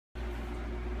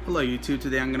Hello YouTube,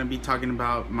 today I'm going to be talking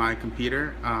about my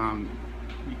computer.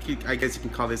 I guess you can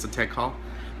call this a tech haul.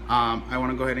 I want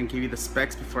to go ahead and give you the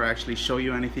specs before I actually show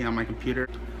you anything on my computer.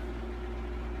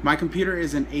 My computer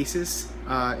is an Asus.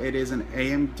 It is an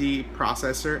AMD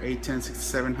processor,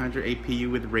 A10-6700 APU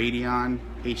with Radeon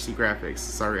HD graphics.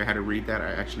 Sorry, I had to read that.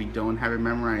 I actually don't have it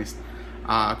memorized.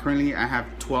 Currently I have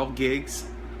 12 gigs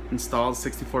installed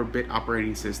 64-bit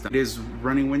operating system. It is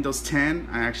running Windows 10.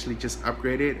 I actually just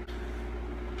upgraded.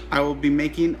 I will be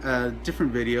making a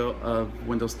different video of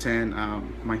Windows 10,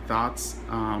 my thoughts,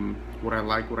 what I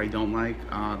like, what I don't like,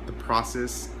 the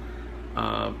process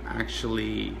of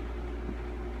actually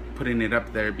putting it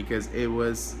up there, because it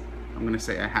was, I'm gonna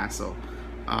say, a hassle.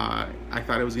 I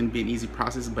thought it was gonna be an easy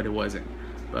process, but it wasn't.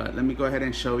 But let me go ahead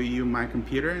and show you my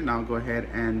computer, and I'll go ahead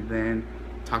and then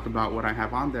talk about what I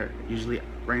have on there. Usually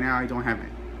right now I don't have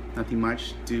nothing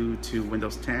much due to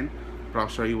Windows 10, but I'll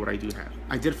show you what I do have.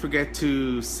 I did forget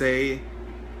to say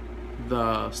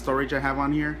the storage I have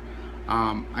on here.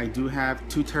 I do have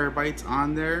 2 terabytes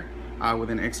on there with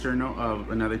an external of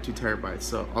another 2 terabytes.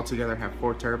 So altogether I have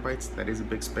 4 terabytes. That is a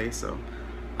big space. So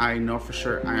I know for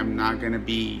sure I am not going to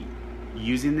be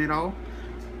using it all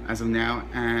as of now.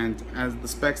 And as the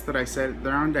specs that I said, they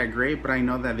aren't that great, but I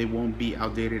know that they won't be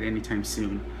outdated anytime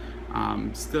soon.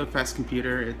 Still a fast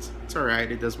computer. It's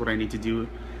alright. It does what I need to do.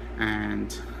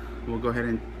 And we'll go ahead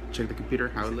and check the computer,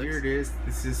 how it looks. Here it is.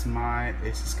 This is my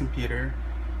Asus computer.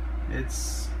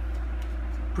 It's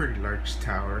a pretty large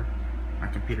tower. My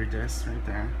computer desk right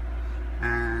there.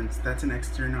 And that's an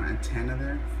external antenna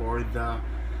there for the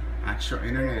actual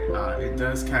internet. It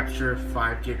does capture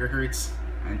 5 gigahertz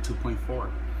and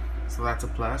 2.4. So that's a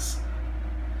plus.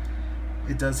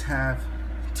 It does have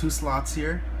 2 slots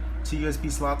here. 2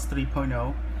 USB slots,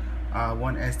 3.0.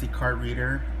 1 SD card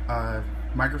reader.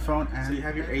 Microphone, and so you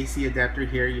have your AC adapter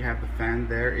here. You have the fan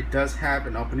there. It does have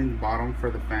an opening in the bottom for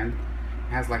the fan.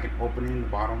 It has like an opening in the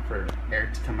bottom for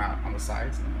air to come out on the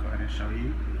sides. Let me go ahead and show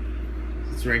you.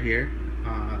 It's right here.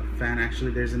 Fan,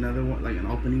 actually there's another one, like an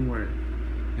opening where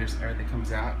there's air that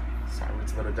comes out. Sorry,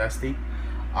 it's a little dusty.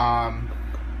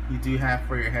 You do have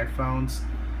for your headphones,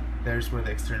 there's where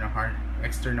the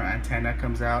external antenna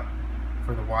comes out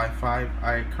for the Wi-Fi.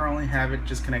 I currently have it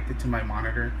just connected to my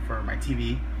monitor for my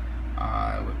TV.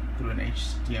 Through an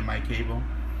HDMI cable.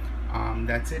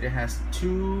 That's it. It has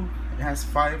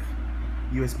 5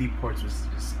 USB ports, which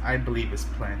is, I believe, is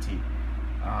plenty.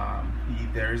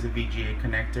 There is a VGA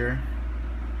connector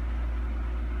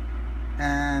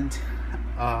and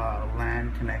a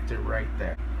LAN connector right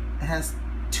there. It has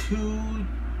 2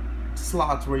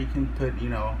 slots where you can put,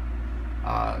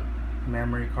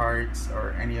 memory cards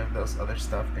or any of those other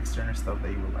stuff, external stuff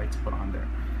that you would like to put on there.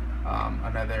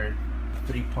 Another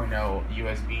 3.0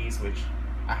 USBs, which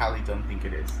I highly don't think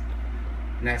it is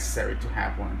necessary to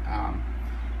have one.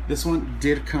 This one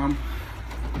did come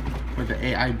with the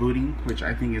AI booting, which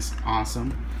I think is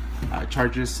awesome.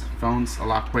 Charges phones a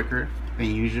lot quicker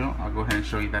than usual. I'll go ahead and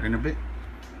show you that in a bit.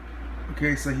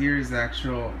 Okay, so here's the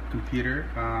actual computer.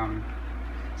 As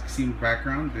you can see in the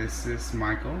background, this is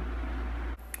Michael.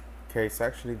 Okay, so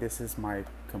actually this is my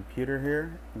computer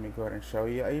here. Let me go ahead and show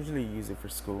you. I usually use it for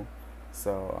school.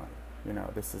 So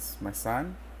this is my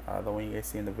son, the one you guys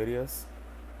see in the videos.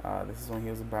 This is when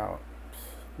he was about,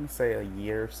 let me say, a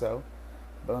year or so.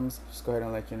 But let me just go ahead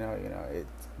and let you know,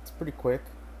 it's pretty quick.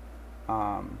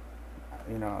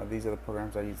 These are the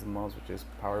programs I use the most, which is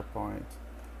PowerPoint,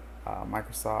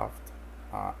 Microsoft,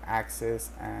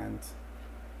 Access, and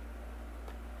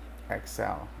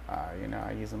Excel.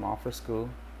 I use them all for school.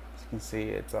 As you can see,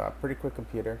 it's a pretty quick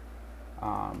computer.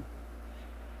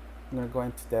 I'm going to go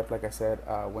into depth, like I said,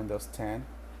 Windows 10.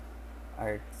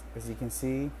 As you can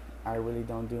see, I really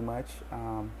don't do much.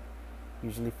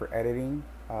 Usually for editing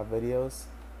videos,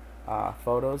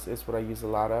 photos is what I use a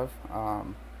lot of.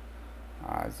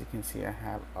 As you can see, I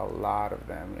have a lot of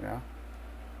them,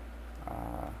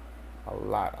 a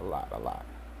lot.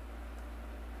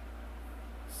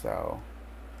 So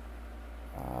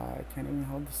I can't even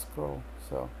hold the scroll,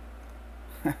 so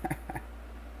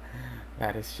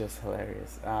that is just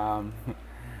hilarious.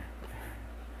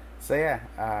 So yeah,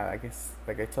 I guess,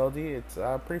 like I told you, it's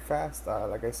pretty fast.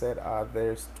 Like I said,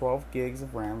 there's 12 gigs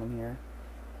of RAM in here.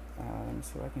 Let me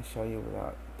see if I can show you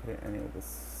without putting any of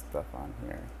this stuff on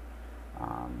here.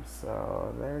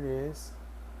 So there it is.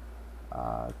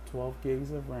 12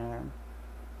 gigs of RAM,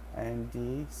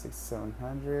 AMD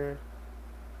 6700.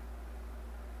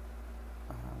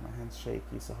 My hand's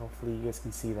shaky, so hopefully you guys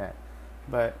can see that.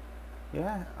 But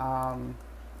yeah,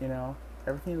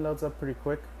 everything loads up pretty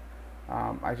quick.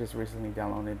 I just recently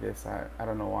downloaded this. I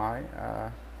don't know why.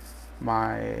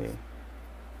 My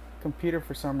computer,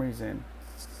 for some reason,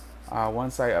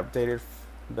 once I updated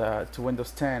to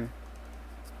Windows 10,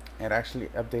 it actually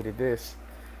updated this.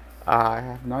 I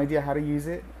have no idea how to use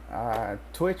it.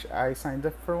 Twitch, I signed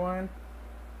up for one.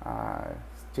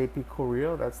 JP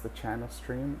Cool, that's the channel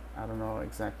stream. I don't know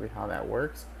exactly how that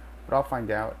works, but I'll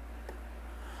find out.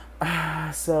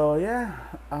 So yeah,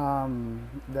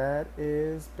 that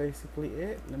is basically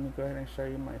it. Let me go ahead and show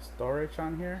you my storage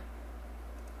on here.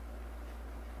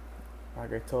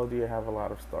 Like I told you, I have a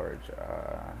lot of storage.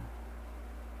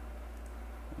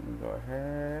 Let me go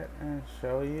ahead and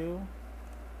show you.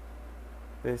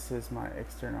 This is my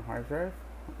external hard drive,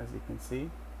 as you can see.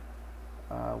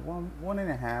 One and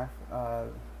a half.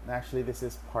 Actually, this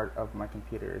is part of my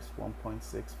computer. It's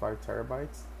 1.65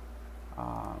 terabytes.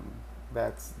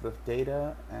 That's the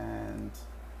data, and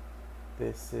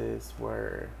this is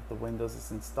where the Windows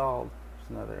is installed. There's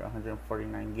another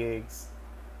 149 gigs.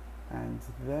 And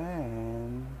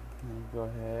then let me go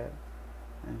ahead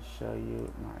and show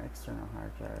you my external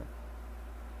hard drive,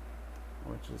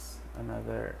 which is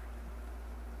another,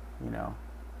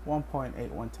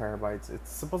 1.81 terabytes.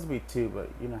 It's supposed to be 2, but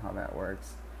you know how that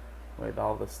works with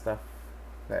all the stuff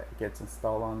that gets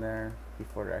installed on there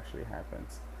before it actually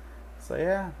happens. So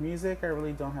yeah, music, I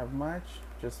really don't have much,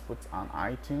 just what's on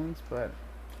iTunes, but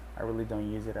I really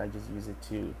don't use it. I just use it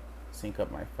to sync up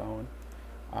my phone.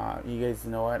 You guys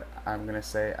know what? I'm gonna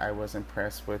say I was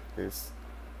impressed with this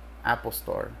Apple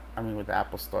Store. With the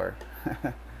Apple Store,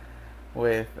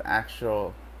 with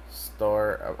actual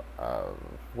store of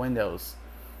Windows.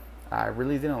 I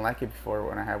really didn't like it before.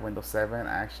 When I had Windows 7,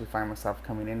 I actually find myself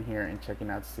coming in here and checking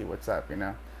out to see what's up.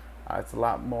 It's a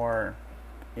lot more,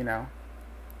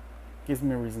 gives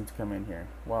me a reason to come in here.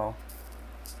 Well,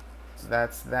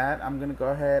 that's that. I'm gonna go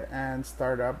ahead and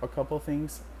start up a couple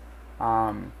things.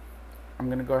 I'm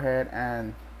gonna go ahead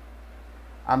and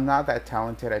I'm not that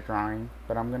talented at drawing,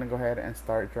 but I'm gonna go ahead and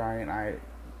start drawing. I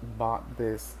bought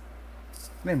this.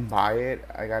 I didn't buy it.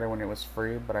 I got it when it was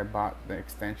free, but I bought the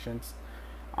extensions.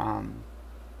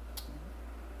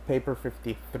 Paper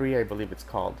 53, I believe it's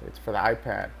called. It's for the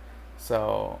iPad.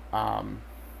 So I'm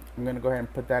gonna go ahead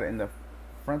and put that in the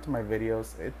front of my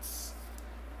videos. It's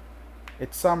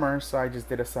summer, so I just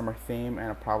did a summer theme,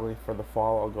 and probably for the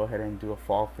fall I'll go ahead and do a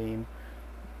fall theme,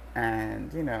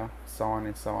 and so on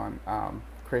and so on.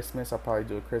 Christmas, I'll probably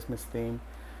do a Christmas theme,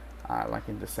 like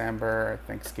in December.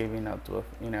 Thanksgiving, I'll do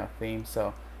a theme.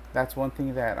 So that's one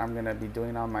thing that I'm gonna be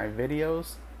doing on my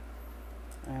videos,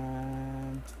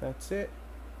 and that's it.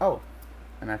 Oh,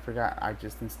 and I forgot, I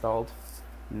just installed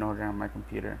Northern on my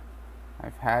computer.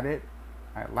 I've had it,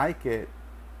 I like it,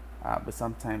 but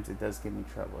sometimes it does give me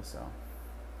trouble. So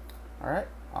alright,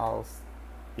 I'll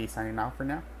be signing off for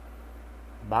now.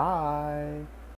 Bye.